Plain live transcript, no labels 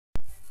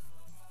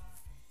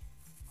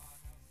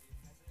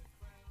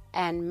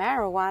and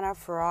marijuana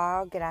for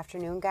all. Good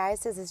afternoon,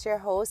 guys. This is your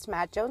host,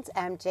 Matt Jones,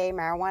 MJ,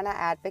 marijuana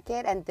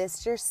advocate, and this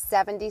is your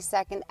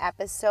 72nd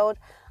episode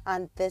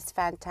on this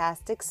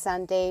fantastic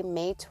Sunday,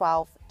 May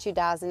 12th,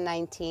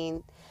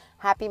 2019.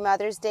 Happy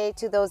Mother's Day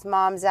to those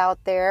moms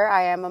out there.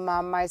 I am a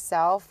mom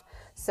myself,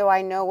 so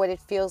I know what it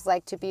feels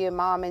like to be a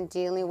mom and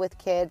dealing with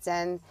kids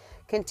and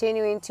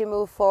continuing to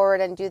move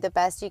forward and do the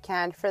best you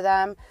can for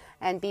them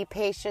and be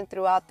patient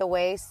throughout the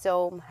way.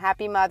 So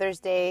happy Mother's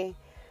Day.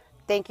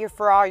 Thank you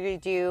for all you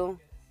do,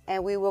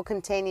 and we will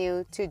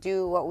continue to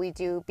do what we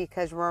do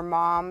because we're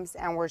moms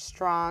and we're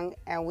strong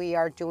and we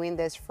are doing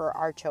this for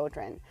our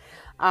children.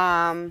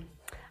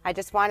 I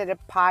just wanted a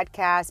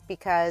podcast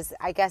because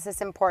I guess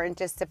it's important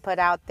just to put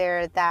out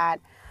there that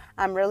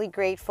I'm really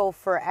grateful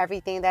for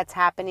everything that's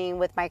happening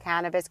with my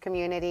cannabis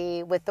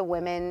community, with the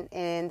women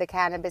in the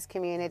cannabis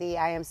community.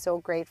 I am so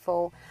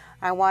grateful.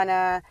 I want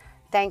to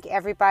thank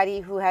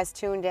everybody who has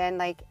tuned in.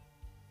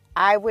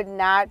 I would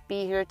not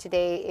be here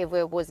today if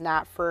it was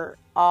not for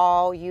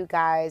all you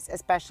guys,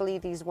 especially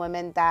these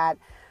women that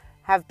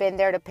have been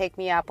there to pick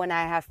me up when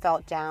I have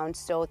felt down.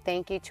 So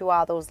thank you to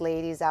all those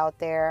ladies out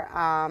there.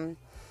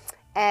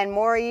 And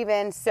more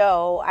even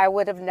so, I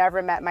would have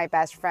never met my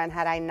best friend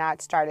had I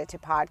not started to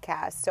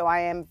podcast. So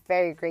I am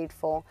very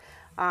grateful.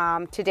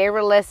 Today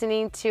we're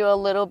listening to a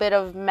little bit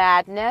of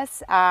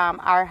Madness,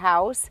 Our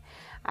House.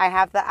 I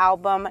have the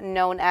album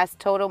known as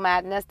Total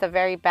Madness, the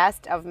very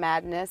best of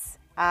Madness.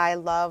 I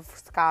love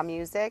ska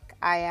music.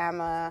 I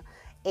am a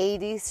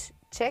 80s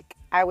chick.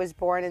 I was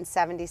born in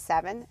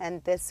 77,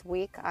 and this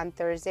week on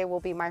Thursday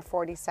will be my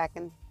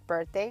 42nd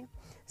birthday.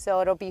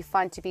 So it'll be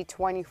fun to be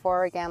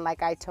 24 again,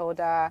 like I told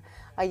a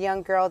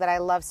young girl that I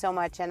love so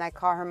much, and I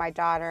call her my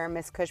daughter,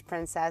 Miss Kush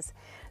Princess.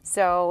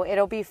 So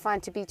it'll be fun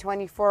to be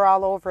 24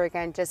 all over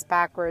again, just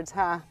backwards,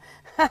 huh?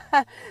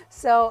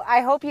 So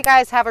I hope you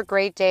guys have a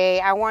great day.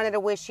 I wanted to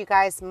wish you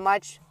guys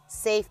much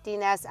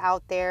safetyness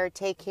out there.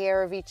 Take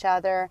care of each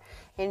other.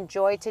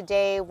 Enjoy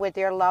today with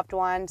your loved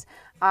ones.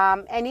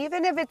 And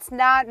even if it's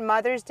not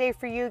Mother's Day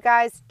for you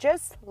guys,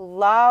 just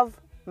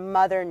love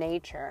Mother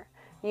Nature.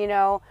 You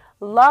know,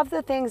 love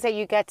the things that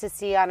you get to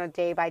see on a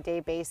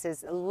day-by-day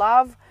basis.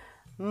 Love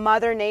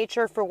Mother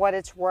Nature for what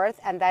it's worth,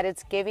 and that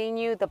it's giving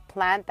you the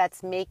plant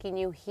that's making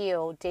you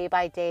heal day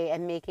by day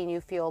and making you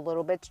feel a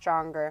little bit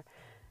stronger.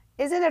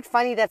 Isn't it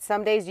funny that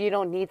some days you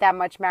don't need that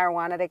much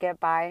marijuana to get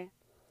by?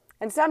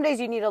 And some days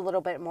you need a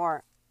little bit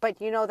more.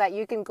 But you know that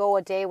you can go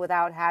a day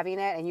without having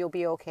it and you'll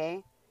be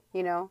okay.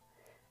 You know,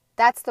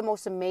 that's the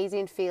most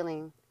amazing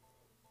feeling.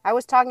 I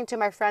was talking to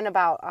my friend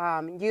about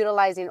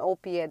utilizing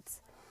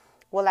opiates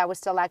while I was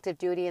still active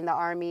duty in the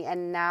Army.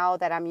 And now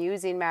that I'm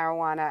using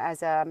marijuana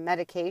as a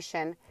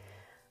medication,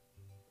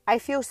 I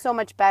feel so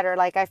much better.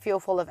 Like I feel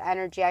full of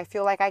energy. I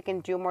feel like I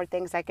can do more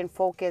things. I can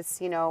focus,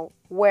 you know,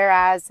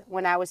 whereas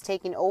when I was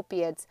taking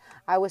opiates,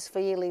 I was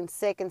feeling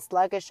sick and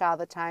sluggish all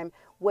the time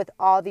with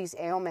all these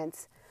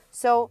ailments.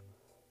 So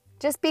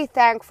just be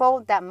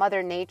thankful that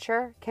Mother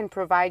Nature can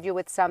provide you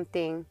with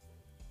something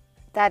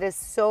that is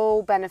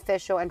so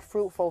beneficial and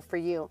fruitful for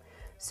you.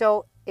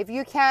 So if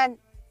you can't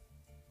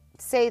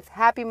say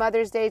Happy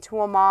Mother's Day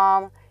to a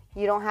mom,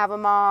 you don't have a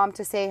mom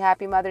to say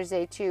Happy Mother's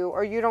Day to,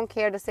 or you don't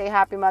care to say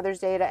Happy Mother's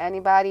Day to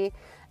anybody,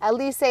 at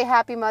least say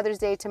Happy Mother's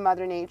Day to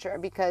Mother Nature,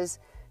 because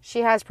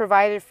she has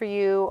provided for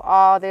you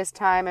all this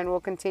time and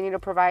will continue to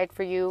provide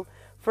for you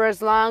for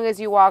as long as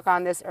you walk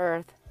on this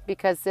earth,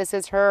 because this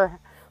is her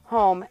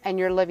home and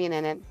you're living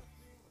in it.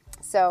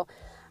 So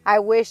I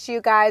wish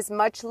you guys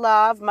much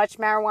love, much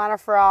marijuana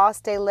for all.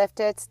 Stay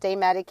lifted, stay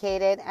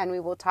medicated, and we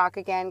will talk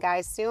again,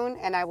 guys, soon.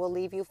 And I will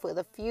leave you with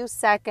a few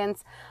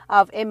seconds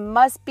of It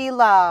Must Be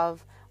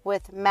Love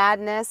with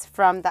Madness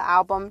from the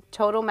album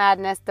Total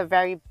Madness, the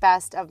very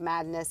best of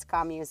Madness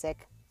ska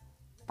music.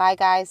 Bye,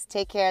 guys.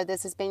 Take care.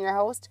 This has been your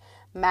host,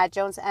 Matt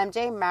Jones,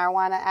 MJ,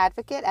 marijuana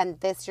advocate, and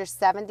this is your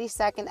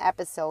 72nd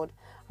episode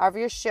of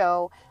your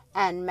show,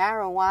 And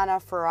Marijuana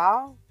for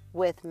All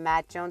with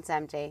Matt Jones,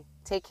 MJ.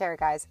 Take care,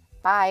 guys.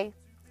 Bye.